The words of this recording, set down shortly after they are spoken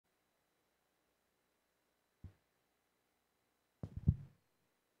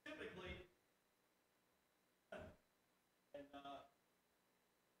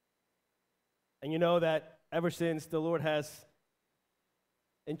And you know that ever since the Lord has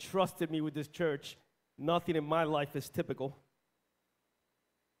entrusted me with this church, nothing in my life is typical.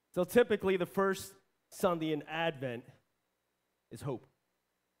 So typically, the first Sunday in Advent is hope.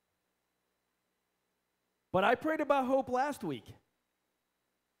 But I prayed about hope last week.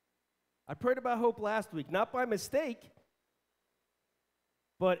 Not by mistake,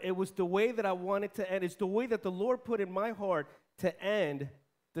 but it was the way that I wanted to end. It's the way that the Lord put in my heart to end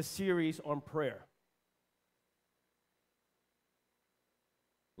the series on prayer.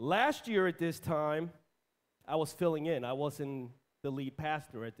 Last year at this time, I was filling in. I wasn't the lead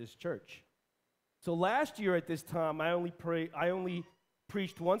pastor at this church. So last year at this time, I only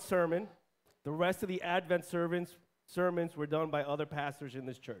preached one sermon. The rest of the Advent sermons were done by other pastors in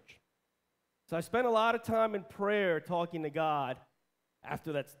this church. So I spent a lot of time in prayer talking to God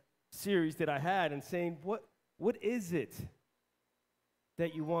after that series that I had and saying, what is it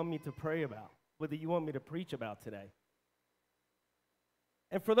that you want me to pray about? What that you want me to preach about today?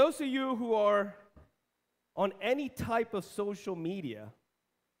 And for those of you who are on any type of social media,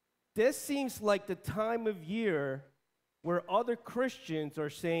 this seems like the time of year where other Christians are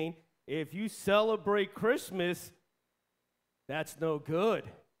saying, if you celebrate Christmas, that's no good.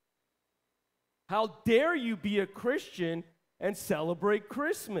 How dare you be a Christian and celebrate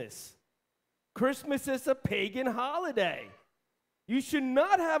Christmas? Christmas is a pagan holiday. You should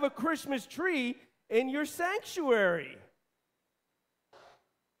not have a Christmas tree in your sanctuary.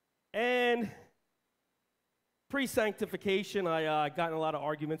 And pre-sanctification, I got in a lot of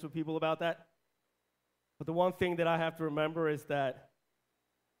arguments with people about that. But the one thing that I have to remember is that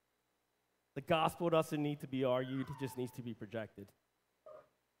the gospel doesn't need to be argued, it just needs to be projected.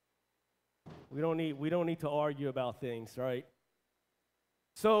 We don't need to argue about things, right?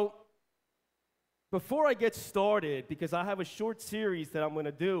 So, before I get started, because I have a short series that I'm going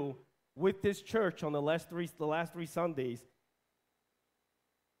to do with this church on the last three Sundays,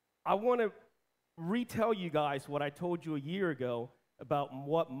 I want to retell you guys what I told you a year ago about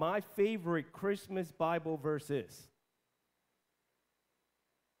what my favorite Christmas Bible verse is.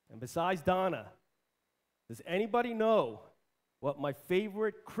 And besides Donna, does anybody know what my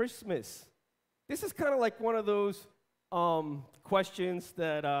favorite Christmas? This is kind of like one of those questions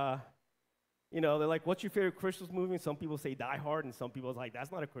that, they're like, what's your favorite Christmas movie? And some people say Die Hard, and some people are like,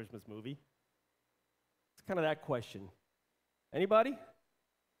 that's not a Christmas movie. It's kind of that question. Anybody?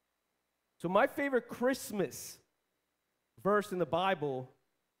 So my favorite Christmas verse in the Bible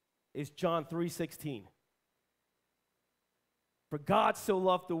is John 3:16. For God so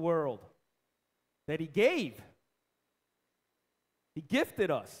loved the world that he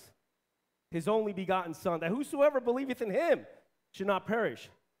gifted us his only begotten Son, that whosoever believeth in him should not perish.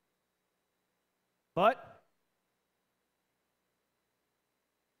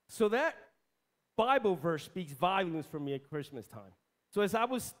 So that Bible verse speaks volumes for me at Christmas time. So as I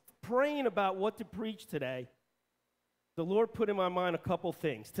was praying about what to preach today, the Lord put in my mind a couple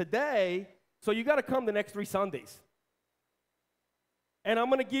things. Today, so you got to come the next 3 Sundays. And I'm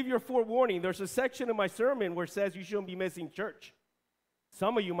going to give you a forewarning. There's a section in my sermon where it says you shouldn't be missing church.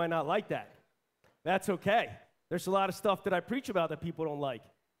 Some of you might not like that. That's okay. There's a lot of stuff that I preach about that people don't like,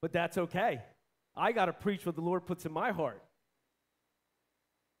 but that's okay. I got to preach what the Lord puts in my heart.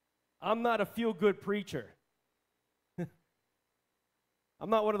 I'm not a feel-good preacher. I'm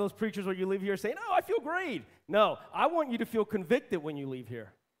not one of those preachers where you leave here saying, oh, I feel great. No, I want you to feel convicted when you leave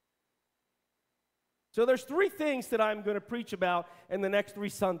here. So there's 3 things that I'm going to preach about in the next 3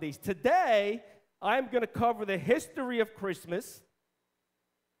 Sundays. Today, I'm going to cover the history of Christmas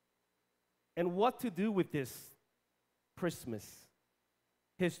and what to do with this Christmas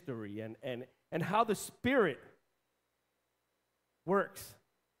history and how the Spirit works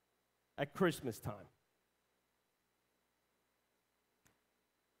at Christmas time.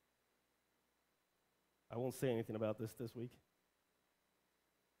 I won't say anything about this week.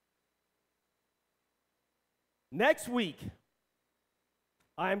 Next week,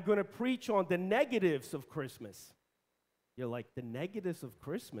 I'm going to preach on the negatives of Christmas. You're like, the negatives of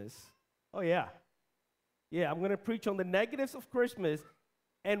Christmas? Oh, yeah. Yeah, I'm going to preach on the negatives of Christmas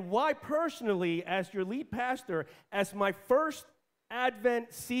and why personally, as your lead pastor, as my first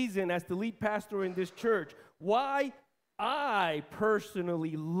Advent season as the lead pastor in this church, why I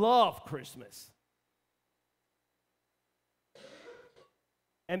personally love Christmas.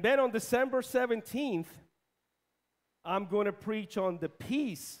 And then on December 17th, I'm going to preach on the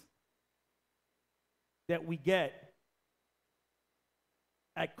peace that we get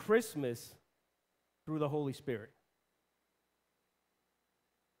at Christmas through the Holy Spirit.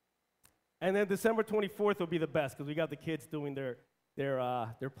 And then December 24th will be the best because we got the kids doing their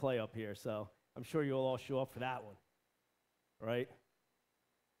play up here. So I'm sure you'll all show up for that one, right?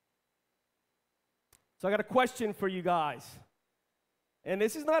 So I got a question for you guys. And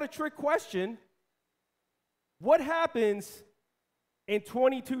this is not a trick question. What happens in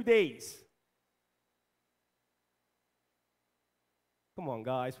 22 days? Come on,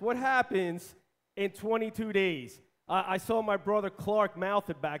 guys. What happens in 22 days? I saw my brother Clark mouth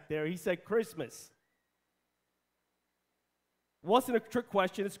it back there. He said Christmas. Wasn't a trick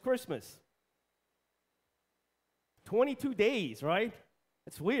question. It's Christmas. 22 days, right?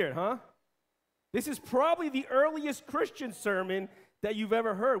 It's weird, huh? This is probably the earliest Christian sermon that you've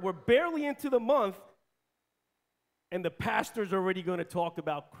ever heard. We're barely into the month, and the pastor's already going to talk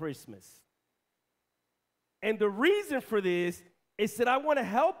about Christmas. And the reason for this is that I want to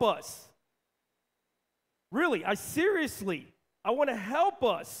help us. Really, I want to help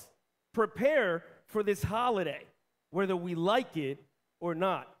us prepare for this holiday, whether we like it or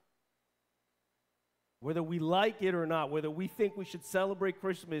not. Whether we like it or not, whether we think we should celebrate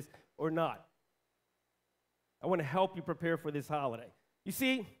Christmas or not. I want to help you prepare for this holiday. You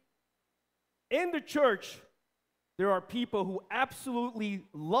see, in the church, there are people who absolutely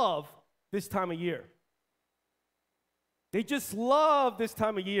love this time of year. They just love this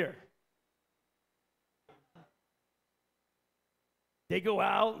time of year. They go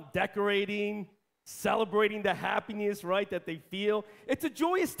out decorating, celebrating the happiness, right, that they feel. It's a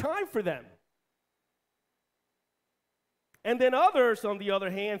joyous time for them. And then others, on the other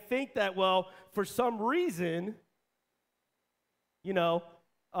hand, think that, well, for some reason, you know,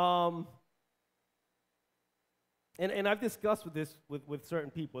 and I've discussed with this with certain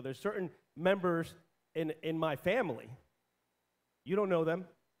people. There's certain members in my family. You don't know them,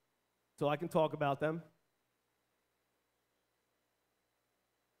 so I can talk about them.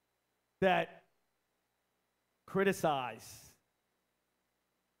 That criticize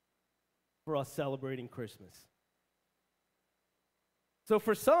for us celebrating Christmas. So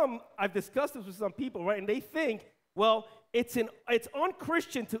for some, I've discussed this with some people, right? And they think, well, it's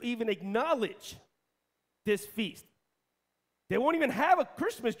unchristian to even acknowledge this feast. They won't even have a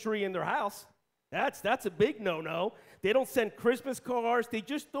Christmas tree in their house. That's a big no-no. They don't send Christmas cards. They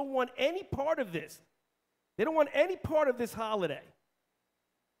just don't want any part of this. They don't want any part of this holiday.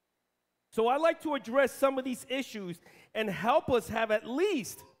 So I like to address some of these issues and help us have at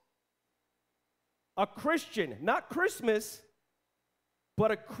least a Christian, not Christmas, but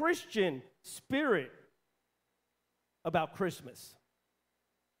a Christian spirit about Christmas.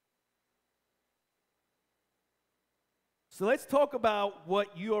 So let's talk about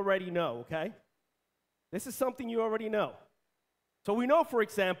what you already know, okay? This is something you already know. So we know, for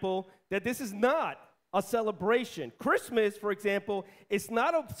example, that this is not a celebration. Christmas, for example, is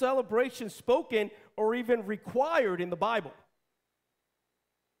not a celebration spoken or even required in the Bible.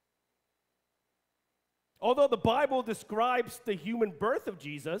 Although the Bible describes the human birth of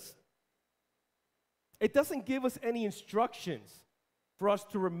Jesus, it doesn't give us any instructions for us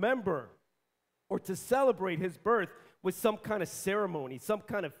to remember or to celebrate his birth with some kind of ceremony, some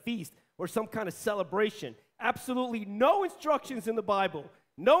kind of feast, or some kind of celebration. Absolutely no instructions in the Bible,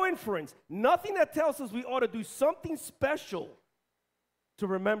 no inference, nothing that tells us we ought to do something special to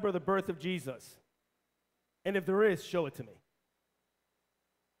remember the birth of Jesus. And if there is, show it to me,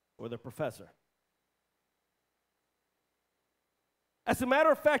 or the professor. As a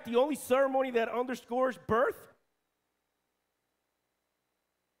matter of fact, the only ceremony that underscores birth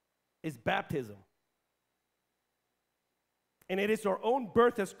is baptism. And it is our own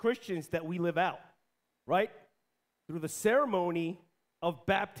birth as Christians that we live out, right? Through the ceremony of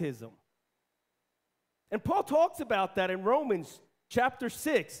baptism. And Paul talks about that in Romans chapter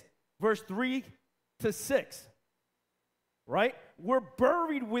 6, verse 3 to 6, right? We're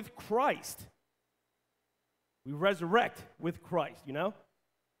buried with Christ. We resurrect with Christ, you know?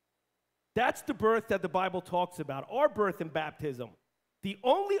 That's the birth that the Bible talks about, our birth in baptism. The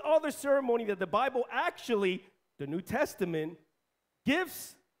only other ceremony that the Bible actually, the New Testament,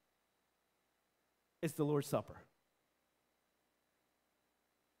 gives is the Lord's Supper,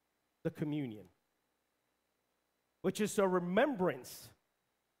 the communion, which is a remembrance,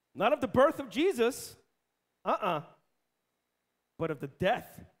 not of the birth of Jesus, but of the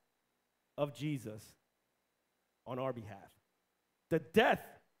death of Jesus on our behalf. The death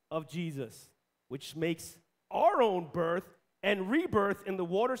of Jesus, which makes our own birth and rebirth in the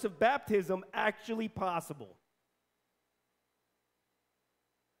waters of baptism actually possible.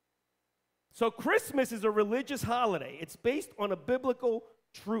 So Christmas is a religious holiday. It's based on a biblical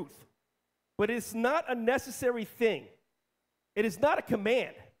truth, but it's not a necessary thing. It is not a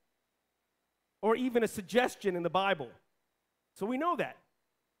command or even a suggestion in the Bible. So we know that.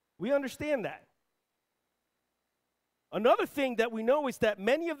 We understand that. Another thing that we know is that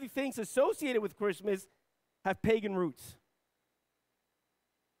many of the things associated with Christmas have pagan roots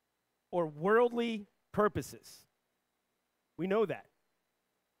or worldly purposes. We know that.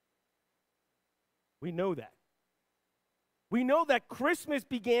 We know that. We know that Christmas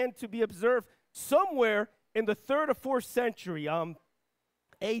began to be observed somewhere in the 3rd or 4th century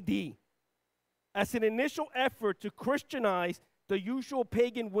AD as an initial effort to Christianize the usual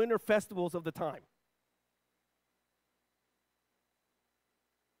pagan winter festivals of the time.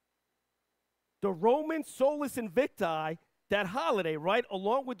 The Roman Solus Invicti, that holiday, right,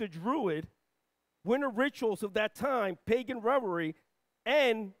 along with the Druid winter rituals of that time, pagan revelry,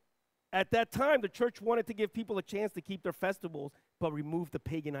 and at that time, the church wanted to give people a chance to keep their festivals, but remove the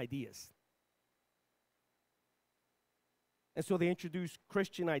pagan ideas. And so they introduced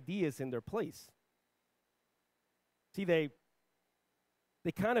Christian ideas in their place. See, they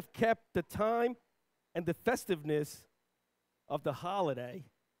kind of kept the time and the festiveness of the holiday,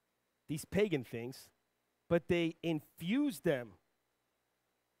 these pagan things, but they infused them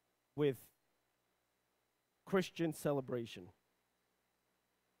with Christian celebration,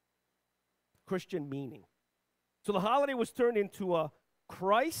 Christian meaning. So the holiday was turned into a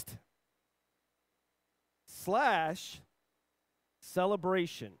Christ /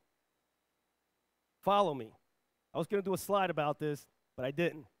 celebration. Follow me. I was going to do a slide about this, but I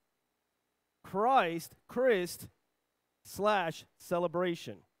didn't. Christ /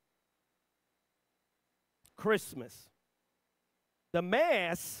 celebration. Christmas. The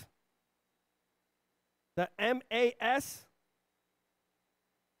Mass, the M-A-S,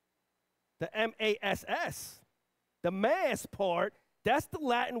 the M-A-S-S, the Mass part, that's the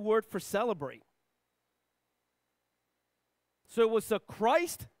Latin word for celebrate. So it was a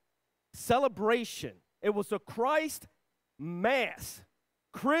Christ celebration. It was a Christ Mass.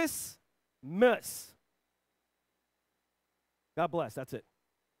 Christmas. God bless. That's it.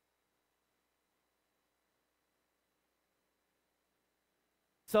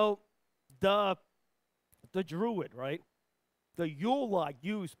 So the Druid, right? The Yule log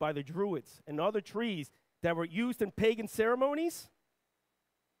used by the Druids and other trees that were used in pagan ceremonies,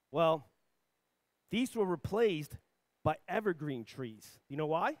 well, these were replaced by evergreen trees. You know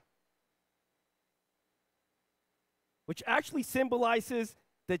why? Which actually symbolizes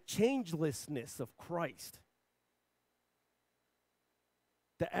the changelessness of Christ.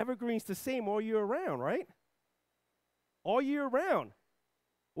 The evergreen's the same all year round, right? All year round.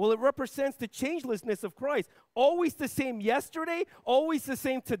 Well, it represents the changelessness of Christ. Always the same yesterday, always the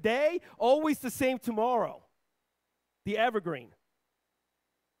same today, always the same tomorrow. The evergreen.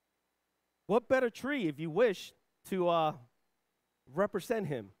 What better tree, if you wish, to represent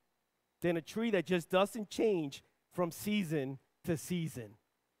him than a tree that just doesn't change from season to season?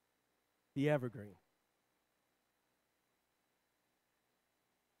 The evergreen.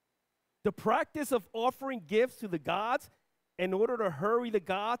 The practice of offering gifts to the gods in order to hurry the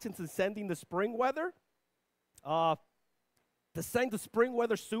gods into sending the spring weather, to send the spring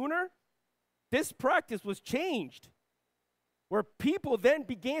weather sooner, this practice was changed, where people then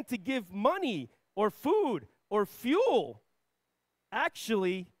began to give money or food or fuel,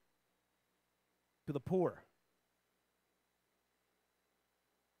 actually, to the poor.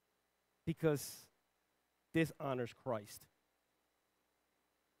 Because this honors Christ.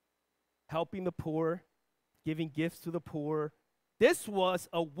 Helping the poor, giving gifts to the poor. This was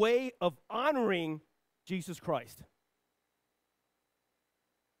a way of honoring Jesus Christ.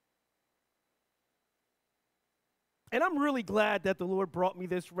 And I'm really glad that the Lord brought me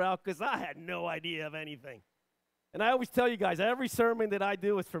this route because I had no idea of anything. And I always tell you guys, every sermon that I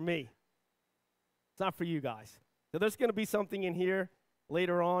do is for me. It's not for you guys. So there's going to be something in here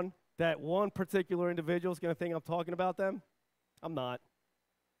later on that one particular individual is going to think I'm talking about them. I'm not.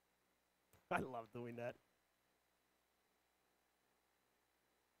 I love doing that.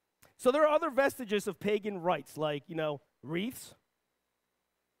 So there are other vestiges of pagan rites, like, wreaths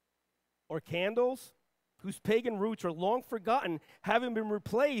or candles, whose pagan roots are long forgotten, having been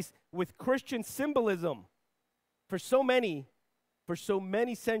replaced with Christian symbolism for so many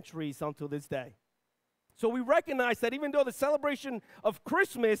centuries until this day. So we recognize that even though the celebration of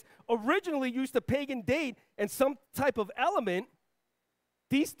Christmas originally used a pagan date and some type of element,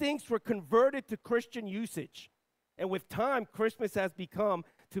 these things were converted to Christian usage. And with time, Christmas has become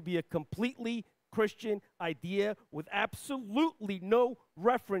to be a completely Christian idea with absolutely no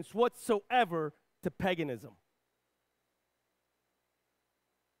reference whatsoever to paganism.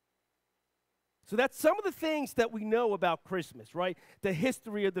 So that's some of the things that we know about Christmas, right? The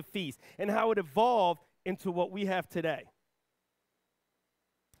history of the feast and how it evolved into what we have today.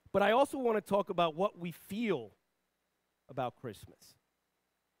 But I also want to talk about what we feel about Christmas,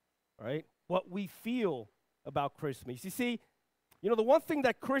 right? What we feel about Christmas. You see, the one thing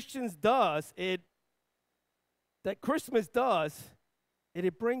that Christmas does, it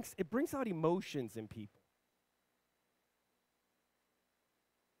brings out emotions in people.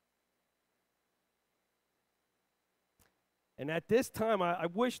 And at this time, I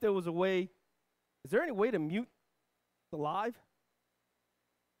wish there was a way. Is there any way to mute the live?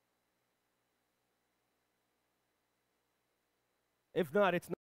 If not, it's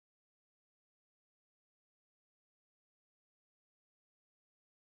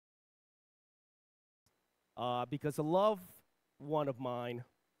not. Because a loved one of mine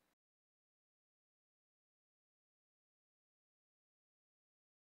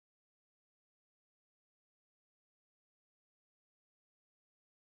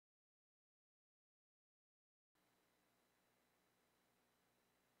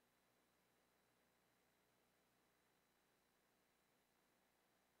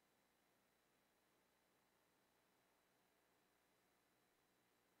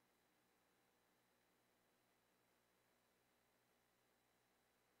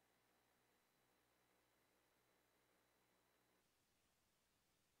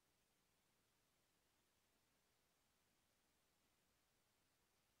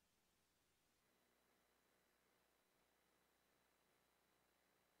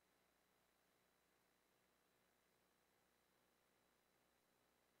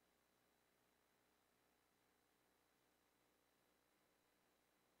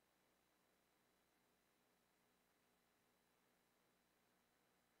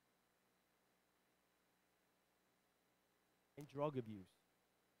and drug abuse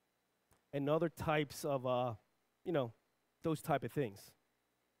and other types of, those type of things.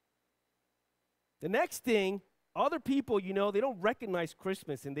 The next thing, other people, they don't recognize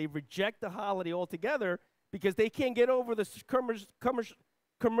Christmas and they reject the holiday altogether because they can't get over the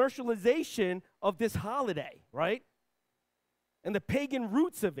commercialization of this holiday, right? And the pagan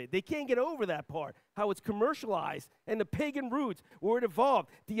roots of it. They can't get over that part, how it's commercialized, and the pagan roots, where it evolved.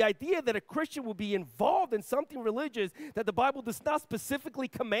 The idea that a Christian will be involved in something religious that the Bible does not specifically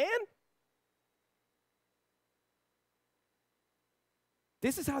command.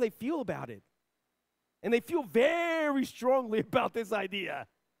 This is how they feel about it. And they feel very strongly about this idea.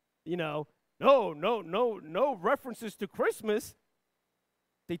 No references to Christmas.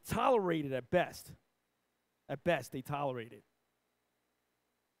 They tolerate it at best. At best, they tolerate it.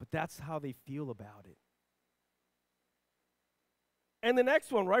 But that's how they feel about it. And the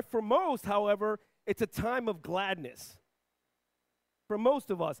next one, right? For most, however, it's a time of gladness. For most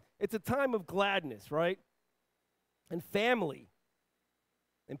of us, it's a time of gladness, right? And family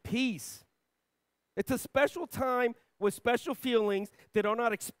and peace. It's a special time with special feelings that are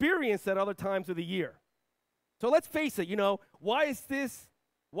not experienced at other times of the year. So let's face it, why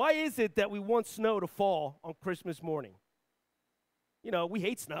is it that we want snow to fall on Christmas morning? We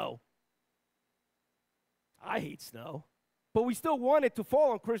hate snow. I hate snow. But we still want it to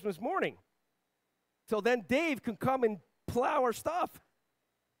fall on Christmas morning. So then Dave can come and plow our stuff.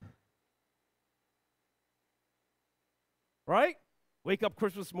 Right? Wake up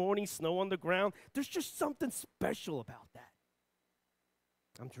Christmas morning, snow on the ground. There's just something special about that.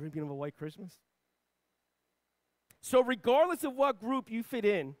 I'm dreaming of a white Christmas. So regardless of what group you fit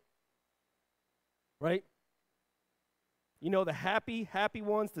in, right? The happy, happy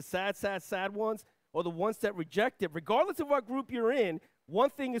ones, the sad, sad, sad ones, or the ones that reject it. Regardless of what group you're in, one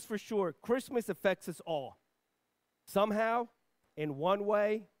thing is for sure, Christmas affects us all. Somehow, in one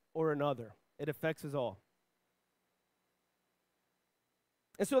way or another, it affects us all.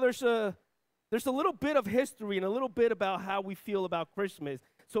 And so there's a little bit of history and a little bit about how we feel about Christmas.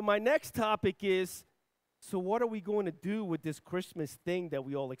 So my next topic is, so what are we going to do with this Christmas thing that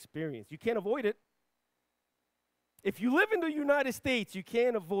we all experience? You can't avoid it. If you live in the United States, you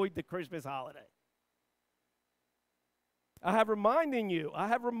can't avoid the Christmas holiday. I have reminded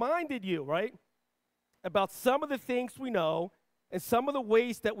you, right, about some of the things we know and some of the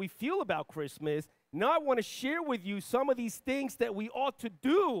ways that we feel about Christmas. Now I want to share with you some of these things that we ought to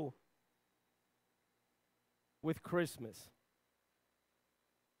do with Christmas.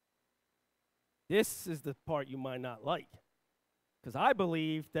 This is the part you might not like, because I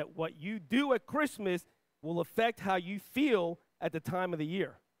believe that what you do at Christmas will affect how you feel at the time of the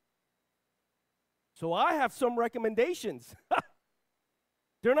year. So I have some recommendations.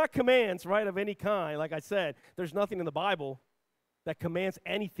 They're not commands, right, of any kind. Like I said, there's nothing in the Bible that commands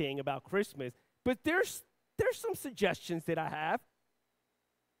anything about Christmas. But there's some suggestions that I have.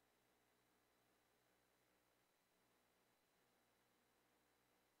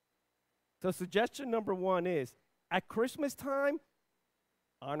 So suggestion number one is, at Christmas time,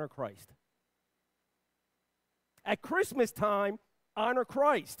 honor Christ. At Christmas time, honor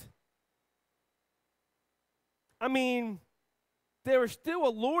Christ. I mean, there is still a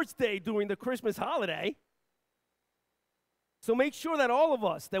Lord's Day during the Christmas holiday. So make sure that all of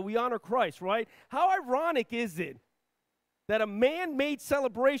us, that we honor Christ, right? How ironic is it that a man-made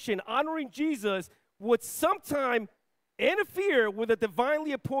celebration honoring Jesus would sometime interfere with a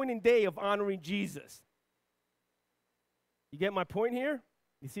divinely appointed day of honoring Jesus? You get my point here?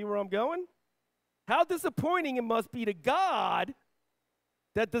 You see where I'm going? How disappointing it must be to God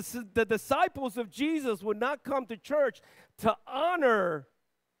that the disciples of Jesus would not come to church to honor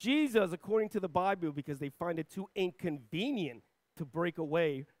Jesus according to the Bible because they find it too inconvenient to break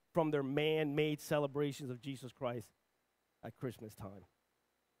away from their man-made celebrations of Jesus Christ at Christmas time.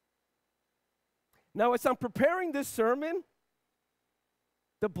 Now, as I'm preparing this sermon,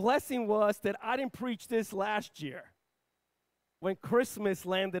 the blessing was that I didn't preach this last year when Christmas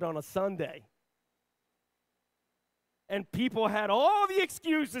landed on a Sunday. And people had all the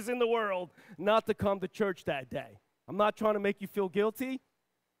excuses in the world not to come to church that day. I'm not trying to make you feel guilty.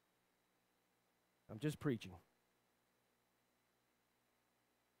 I'm just preaching.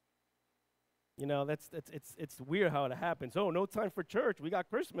 You know, it's weird how it happens. Oh, no time for church. We got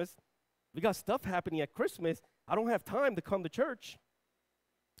Christmas. We got stuff happening at Christmas. I don't have time to come to church.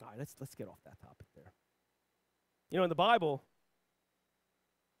 All right, let's get off that topic there. You know, in the Bible,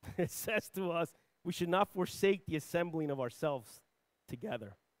 it says to us, we should not forsake the assembling of ourselves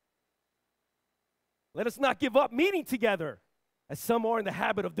together. Let us not give up meeting together, as some are in the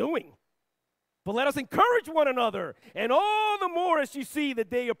habit of doing. But let us encourage one another, and all the more as you see the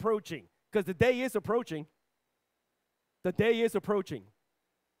day approaching. Because the day is approaching. The day is approaching.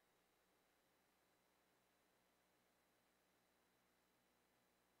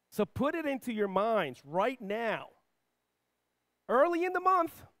 So put it into your minds right now, early in the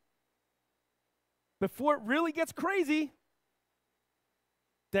month, before it really gets crazy,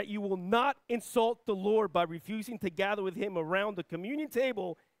 that you will not insult the Lord by refusing to gather with him around the communion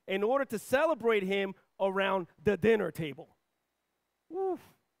table in order to celebrate him around the dinner table. Woo.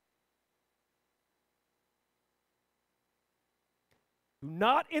 Do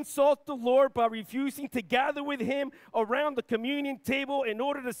not insult the Lord by refusing to gather with him around the communion table in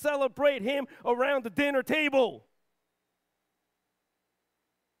order to celebrate him around the dinner table.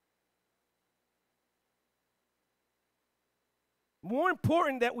 More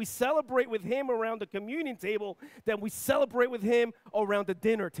important that we celebrate with him around the communion table than we celebrate with him around the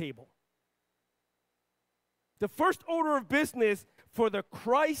dinner table. The first order of business for the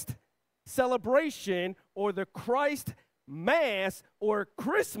Christ celebration or the Christ Mass or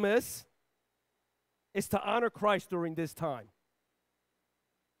Christmas is to honor Christ during this time.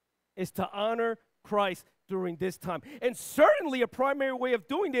 Is to honor Christ during this time. And certainly a primary way of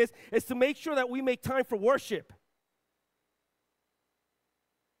doing this is to make sure that we make time for worship.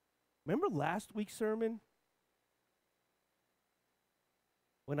 Remember last week's sermon?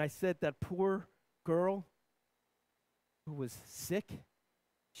 When I said that poor girl who was sick,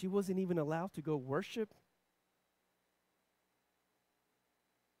 she wasn't even allowed to go worship?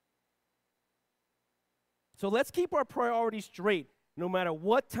 So let's keep our priorities straight no matter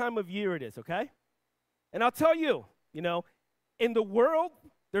what time of year it is, okay? And I'll tell you, you know, in the world,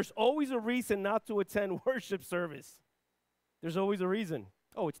 there's always a reason not to attend worship service. There's always a reason.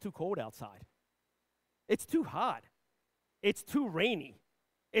 Oh, it's too cold outside. It's too hot. It's too rainy.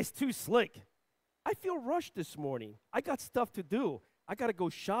 It's too slick. I feel rushed this morning. I got stuff to do. I got to go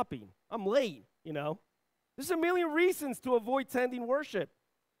shopping. I'm late, you know. There's a million reasons to avoid attending worship.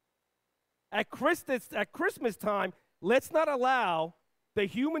 At Christmas time, let's not allow the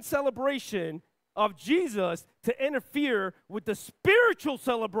human celebration of Jesus to interfere with the spiritual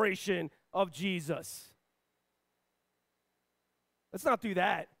celebration of Jesus. Let's not do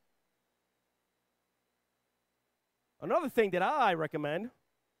that. Another thing that I recommend,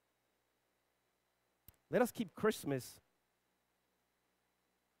 let us keep Christmas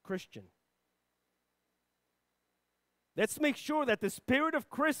Christian. Let's make sure that the spirit of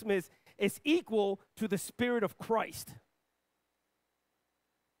Christmas is equal to the spirit of Christ.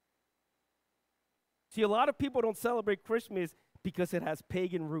 See, a lot of people don't celebrate Christmas because it has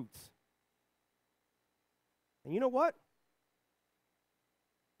pagan roots. And you know what?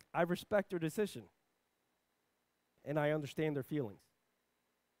 I respect their decision. And I understand their feelings.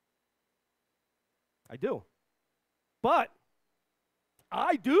 I do. But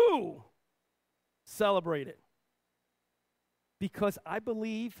I do celebrate it. Because I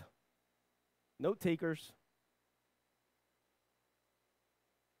believe, note takers,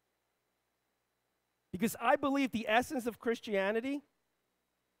 Because I believe the essence of Christianity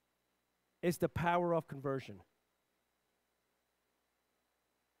is the power of conversion.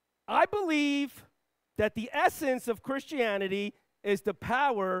 I believe that the essence of Christianity is the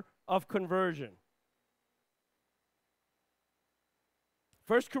power of conversion.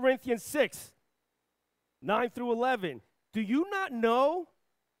 1 Corinthians 6, 9 through 11. Do you not know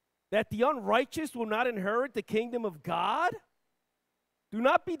that the unrighteous will not inherit the kingdom of God? Do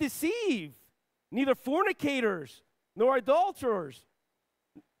not be deceived. Neither fornicators, nor adulterers,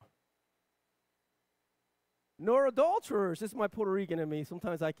 this is my Puerto Rican in me,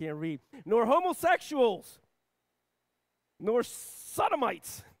 sometimes I can't read, nor homosexuals, nor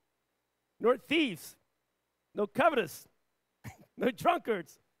sodomites, nor thieves, no covetous, no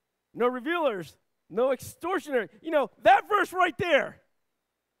drunkards, no revilers, no extortioners. You know, that verse right there.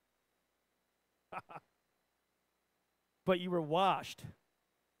 But you were washed.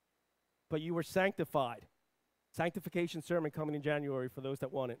 But you were sanctified. Sanctification sermon coming in January for those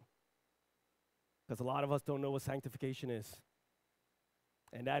that want it. Because a lot of us don't know what sanctification is.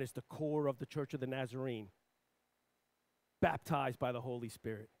 And that is the core of the Church of the Nazarene. Baptized by the Holy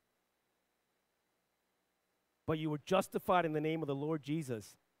Spirit. But you were justified in the name of the Lord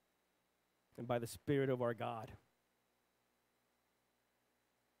Jesus and by the Spirit of our God.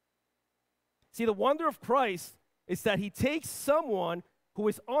 See, the wonder of Christ is that he takes someone who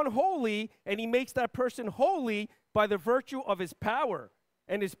is unholy and he makes that person holy by the virtue of his power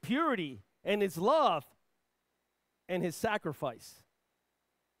and his purity and his love and his sacrifice.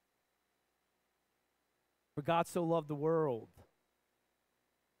 For God so loved the world.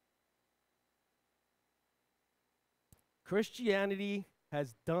 Christianity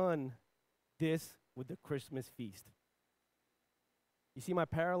has done this with the Christmas feast. You see my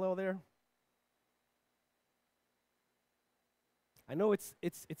parallel there? I know it's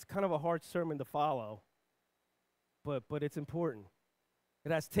kind of a hard sermon to follow, but it's important.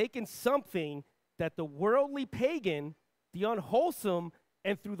 It has taken something that the worldly pagan, the unwholesome,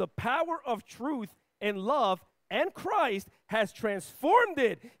 and through the power of truth and love and Christ has transformed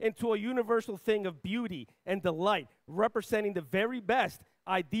it into a universal thing of beauty and delight, representing the very best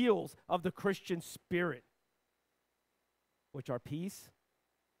ideals of the Christian spirit, which are peace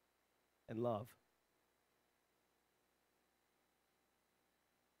and love.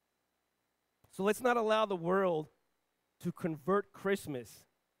 So let's not allow the world to convert Christmas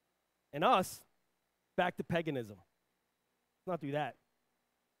and us back to paganism. Let's not do that.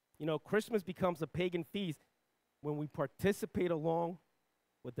 You know, Christmas becomes a pagan feast when we participate along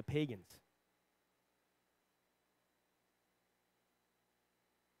with the pagans.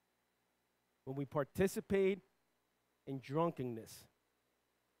 When we participate in drunkenness.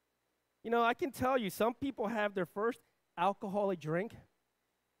 You know, I can tell you, some people have their first alcoholic drink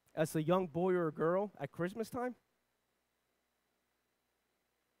as a young boy or a girl at Christmas time.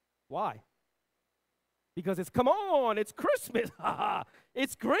 Why? Because it's, come on, it's Christmas.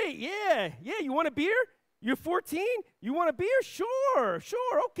 It's great. Yeah, you want a beer? You're 14? You want a beer? Sure,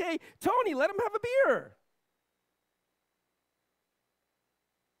 okay. Tony, let him have a beer.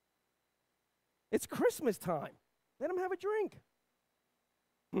 It's Christmas time. Let him have a drink.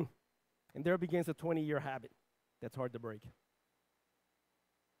 And there begins a 20-year habit that's hard to break.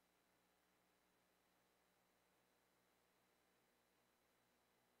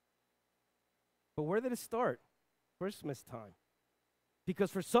 But where did it start? Christmas time. Because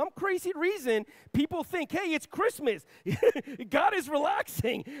for some crazy reason, people think, hey, it's Christmas. God is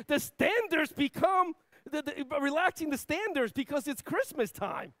relaxing. The standards become, relaxing the standards because it's Christmas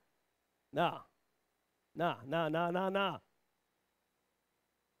time. Nah.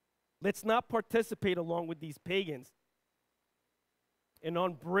 Let's not participate along with these pagans in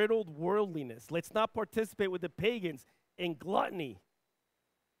unbridled worldliness. Let's not participate with the pagans in gluttony.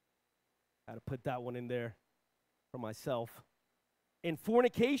 I had to put that one in there for myself. In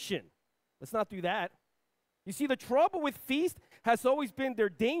fornication. Let's not do that. You see, the trouble with feast has always been their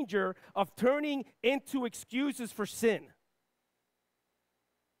danger of turning into excuses for sin.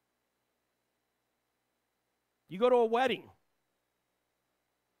 You go to a wedding.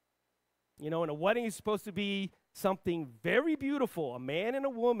 You know, and a wedding is supposed to be something very beautiful. A man and a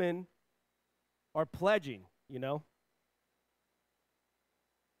woman are pledging, you know,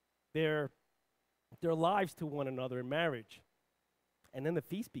 their lives to one another in marriage. And then the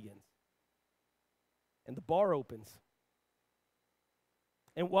feast begins. And the bar opens.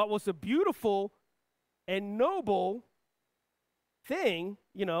 And what was a beautiful and noble thing,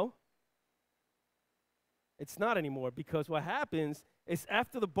 you know, it's not anymore, because what happens is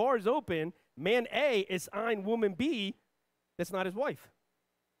after the bar is open, man A is eyeing woman B that's not his wife.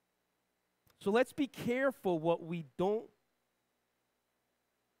 So let's be careful what we don't.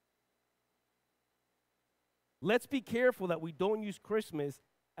 Let's be careful that we don't use Christmas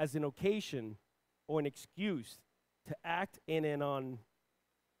as an occasion or an excuse to act in an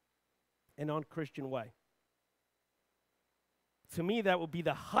unchristian way. To me, that would be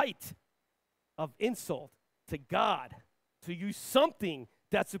the height of insult to God, to use something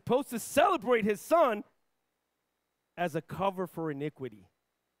that's supposed to celebrate his son as a cover for iniquity.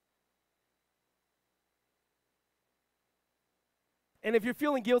 And if you're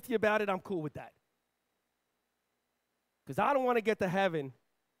feeling guilty about it, I'm cool with that. Because I don't want to get to heaven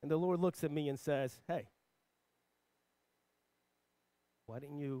and the Lord looks at me and says, hey, why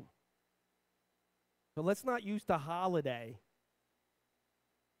didn't you? So let's not use the holiday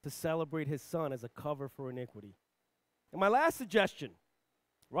to celebrate his son as a cover for iniquity. And my last suggestion,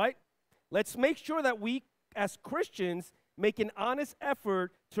 right? Let's make sure that we, as Christians, make an honest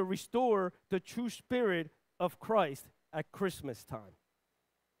effort to restore the true spirit of Christ at Christmas time.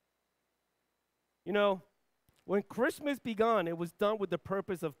 You know, when Christmas began, it was done with the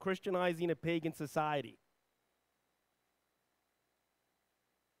purpose of Christianizing a pagan society.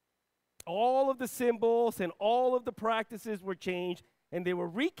 All of the symbols and all of the practices were changed, and they were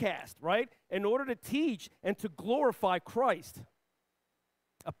recast, right, in order to teach and to glorify Christ.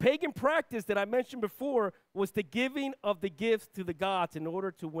 A pagan practice that I mentioned before was the giving of the gifts to the gods in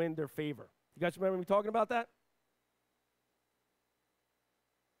order to win their favor. You guys remember me talking about that?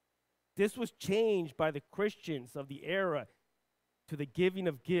 This was changed by the Christians of the era to the giving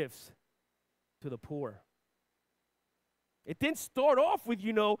of gifts to the poor. It didn't start off with,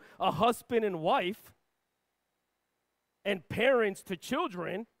 a husband and wife and parents to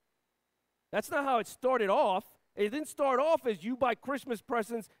children. That's not how it started off. It didn't start off as you buy Christmas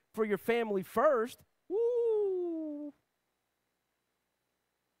presents for your family first. Woo!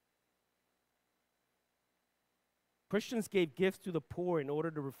 Christians gave gifts to the poor in order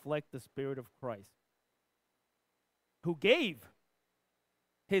to reflect the Spirit of Christ, who gave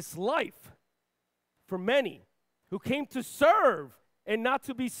his life for many, who came to serve and not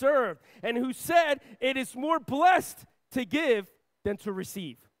to be served, and who said it is more blessed to give than to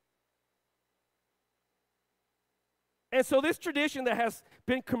receive. And so this tradition that has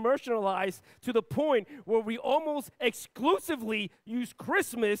been commercialized to the point where we almost exclusively use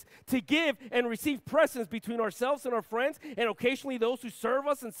Christmas to give and receive presents between ourselves and our friends, and occasionally those who serve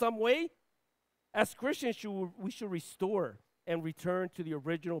us in some way, as Christians, we should restore and return to the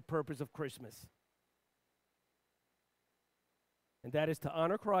original purpose of Christmas. And that is to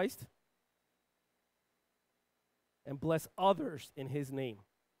honor Christ and bless others in his name.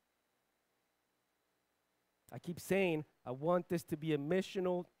 I keep saying, I want this to be a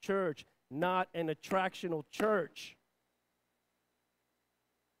missional church, not an attractional church.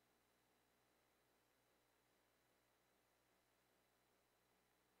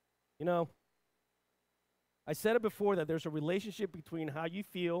 I said it before that there's a relationship between how you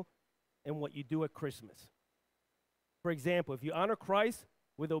feel and what you do at Christmas. For example, if you honor Christ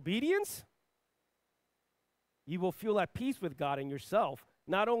with obedience, you will feel at peace with God and yourself,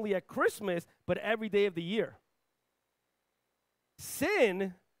 not only at Christmas, but every day of the year.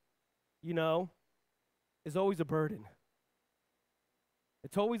 Sin, is always a burden.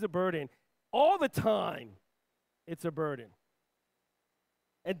 It's always a burden. All the time, it's a burden.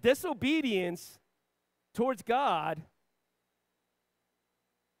 And disobedience towards God,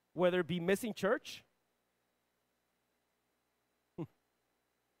 whether it be missing church,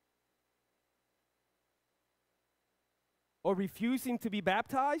 or refusing to be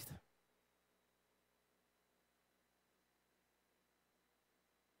baptized,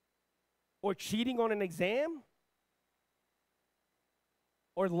 or cheating on an exam,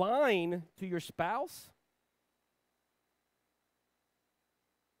 or lying to your spouse,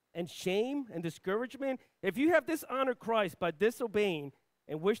 and shame and discouragement. If you have dishonored Christ by disobeying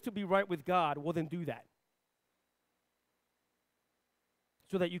and wish to be right with God, well, then do that,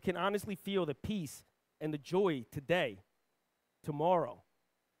 so that you can honestly feel the peace and the joy today, tomorrow,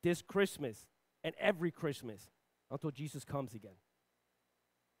 this Christmas, and every Christmas until Jesus comes again.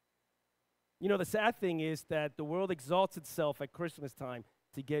 The sad thing is that the world exalts itself at Christmas time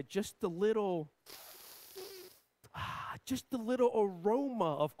to get just a little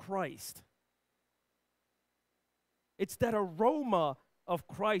aroma of Christ. It's that aroma of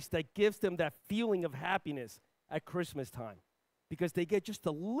Christ that gives them that feeling of happiness at Christmas time, because they get just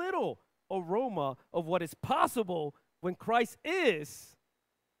a little aroma of what is possible when Christ is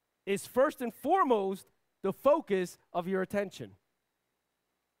first and foremost the focus of your attention.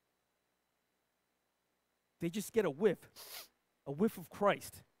 They just get a whiff of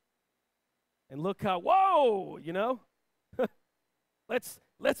Christ. And look how, whoa,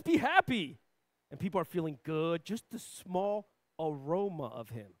 let's be happy. And people are feeling good, just the small aroma of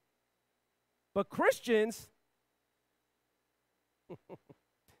him. But Christians,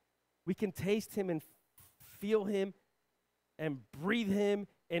 we can taste him and feel him and breathe him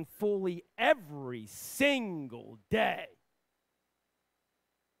in fully every single day.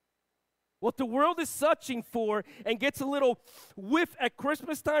 What the world is searching for and gets a little whiff at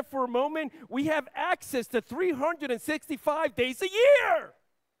Christmas time for a moment, we have access to 365 days a year.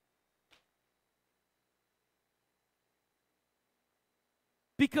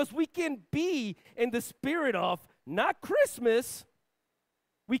 Because we can be in the spirit of, not Christmas,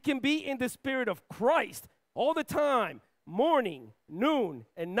 we can be in the spirit of Christ all the time, morning, noon,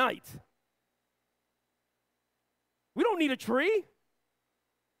 and night. We don't need a tree.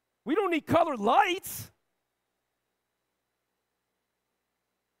 We don't need colored lights.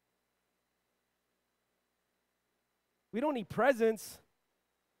 We don't need presents.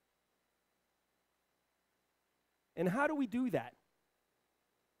 And how do we do that?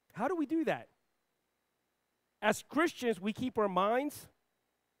 How do we do that? As Christians, we keep our minds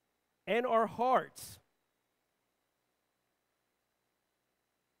and our hearts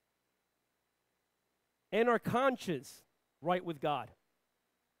and our conscience right with God.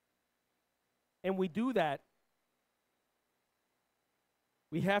 And we do that.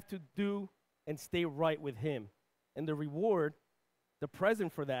 We have to do and stay right with him. And the reward, the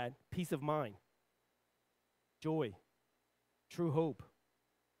present for that, peace of mind, joy, true hope,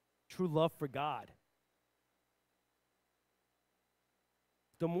 true love for God.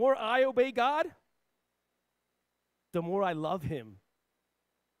 The more I obey God, the more I love him.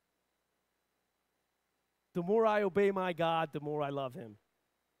 The more I obey my God, the more I love him.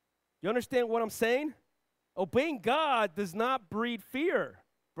 You understand what I'm saying? Obeying God does not breed fear,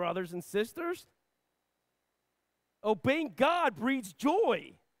 brothers and sisters. Obeying God breeds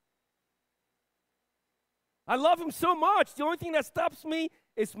joy. I love him so much. The only thing that stops me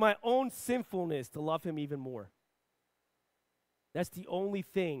is my own sinfulness to love him even more. That's the only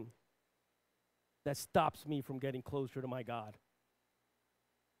thing that stops me from getting closer to my God.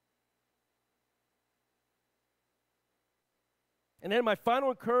 And then my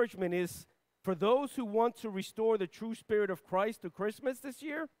final encouragement is for those who want to restore the true spirit of Christ to Christmas this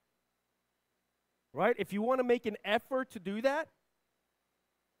year, right? If you want to make an effort to do that,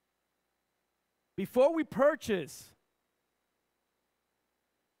 before we purchase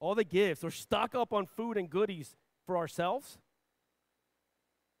all the gifts or stock up on food and goodies for ourselves,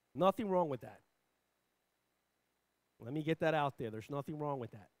 nothing wrong with that. Let me get that out there. There's nothing wrong with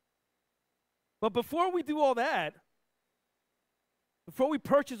that. But before we do all that, before we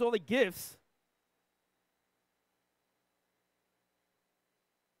purchase all the gifts,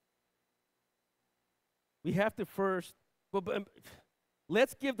 we have to first,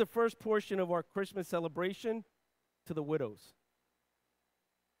 let's give the first portion of our Christmas celebration to the widows.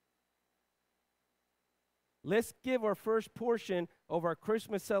 Let's give our first portion of our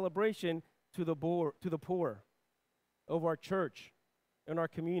Christmas celebration to the poor of our church and our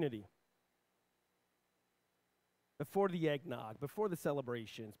community. Before the eggnog, before the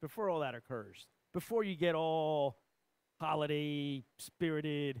celebrations, before all that occurs, before you get all holiday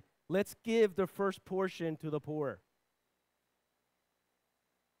spirited, let's give the first portion to the poor.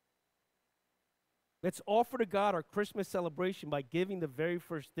 Let's offer to God our Christmas celebration by giving the very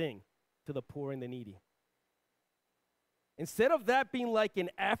first thing to the poor and the needy. Instead of that being like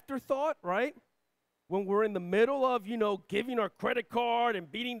an afterthought, right? When we're in the middle of, giving our credit card and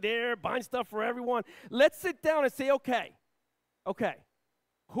beating there, buying stuff for everyone, let's sit down and say, okay,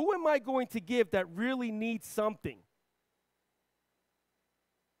 who am I going to give that really needs something?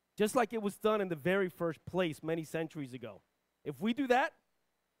 Just like it was done in the very first place many centuries ago. If we do that,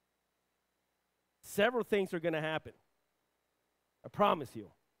 several things are going to happen. I promise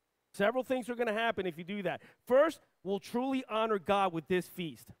you. Several things are going to happen if you do that. First, we'll truly honor God with this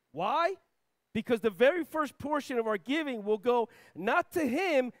feast. Why? Because the very first portion of our giving will go not to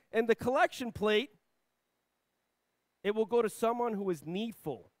him and the collection plate. It will go to someone who is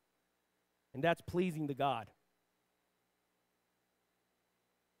needful. And that's pleasing to God.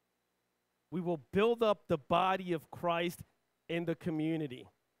 We will build up the body of Christ in the community.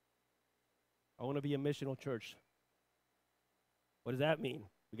 I want to be a missional church. What does that mean?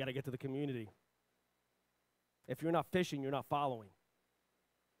 We got to get to the community. If you're not fishing, you're not following.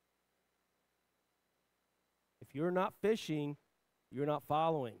 If you're not fishing, you're not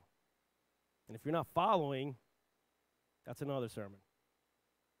following. And if you're not following, that's another sermon.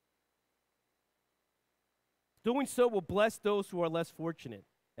 Doing so will bless those who are less fortunate.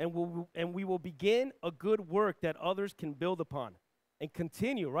 and we will begin a good work that others can build upon and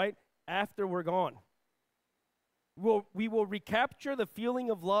continue, right, after we're gone. We will recapture the feeling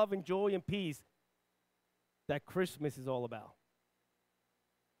of love and joy and peace that Christmas is all about.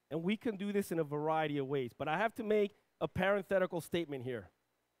 And we can do this in a variety of ways. But I have to make a parenthetical statement here.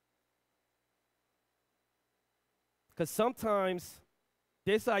 Because sometimes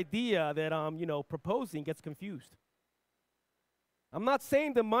this idea that I'm, proposing gets confused. I'm not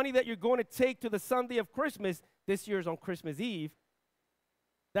saying the money that you're going to take to the Sunday of Christmas, this year's on Christmas Eve,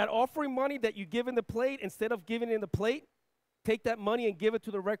 that offering money that you give in the plate, instead of giving it in the plate, take that money and give it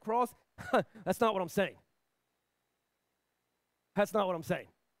to the Red Cross. That's not what I'm saying. That's not what I'm saying.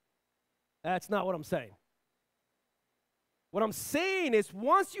 That's not what I'm saying. What I'm saying is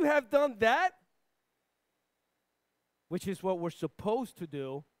once you have done that, which is what we're supposed to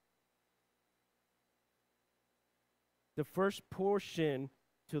do, the first portion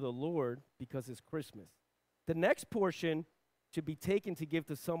to the Lord, because it's Christmas. The next portion should be taken to give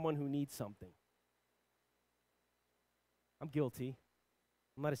to someone who needs something. I'm guilty.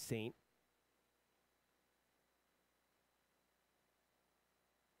 I'm not a saint.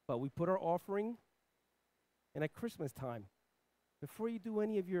 But we put our offering, and at Christmas time, before you do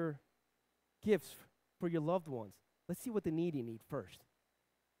any of your gifts for your loved ones, let's see what the needy need first.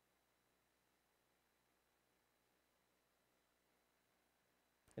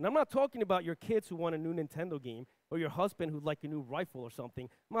 And I'm not talking about your kids who want a new Nintendo game or your husband who'd like a new rifle or something.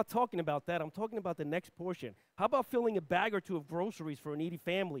 I'm not talking about that. I'm talking about the next portion. How about filling a bag or two of groceries for a needy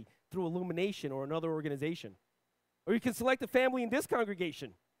family through Illumination or another organization? Or you can select a family in this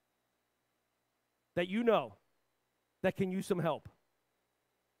congregation that you know that can use some help.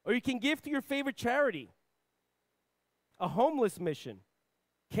 Or you can give to your favorite charity, a homeless mission,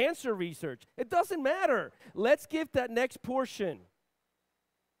 cancer research. It doesn't matter. Let's give that next portion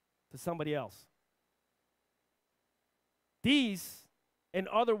to somebody else. These and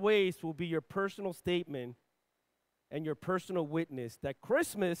other ways will be your personal statement and your personal witness that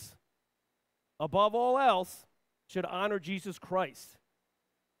Christmas, above all else, should honor Jesus Christ.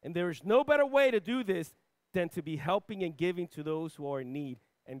 And there is no better way to do this than to be helping and giving to those who are in need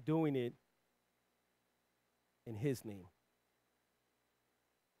and doing it in His name.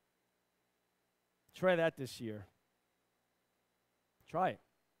 Try that this year. Try it.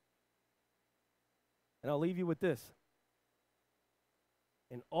 And I'll leave you with this.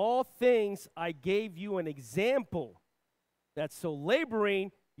 In all things I gave you an example, that so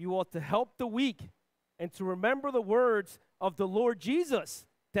laboring you ought to help the weak and to remember the words of the Lord Jesus,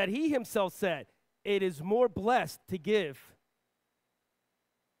 that He Himself said, it is more blessed to give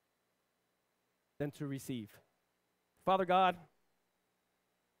than to receive. Father God,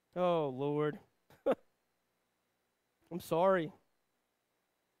 oh Lord, I'm sorry.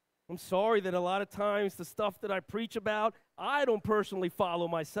 I'm sorry that a lot of times the stuff that I preach about, I don't personally follow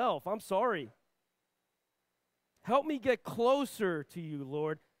myself. I'm sorry. Help me get closer to you,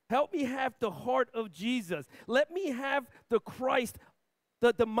 Lord. Help me have the heart of Jesus. Let me have the Christ,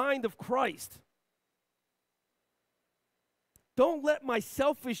 the mind of Christ. Don't let my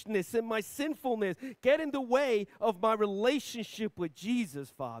selfishness and my sinfulness get in the way of my relationship with Jesus,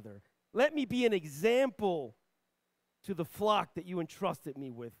 Father. Let me be an example to the flock that you entrusted me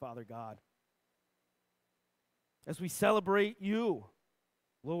with, Father God. As we celebrate you,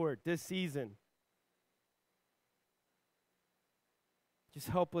 Lord, this season, just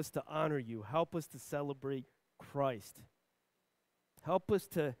help us to honor you. Help us to celebrate Christ. Help us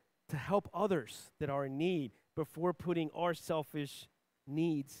to help others that are in need before putting our selfish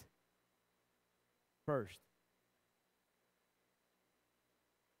needs first.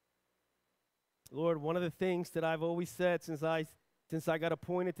 Lord, one of the things that I've always said since I got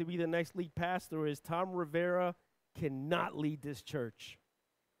appointed to be the next lead pastor is Tom Rivera cannot lead this church.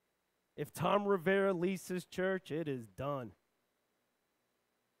 If Tom Rivera leads this church, it is done.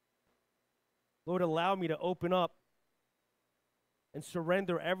 Lord, allow me to open up and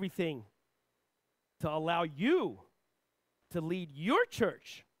surrender everything to allow you to lead your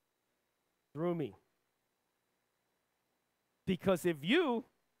church through me. Because if you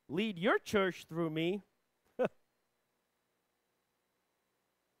lead your church through me,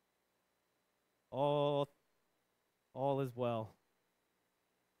 all is well.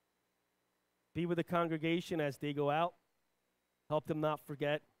 Be with the congregation as they go out. Help them not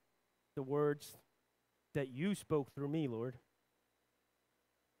forget the words that you spoke through me, Lord.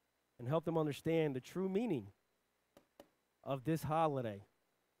 And help them understand the true meaning of this holiday.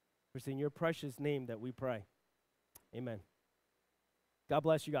 It's in your precious name that we pray. Amen. God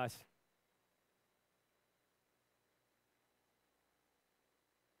bless you guys.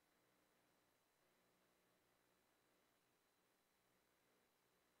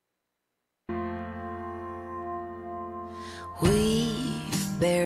 We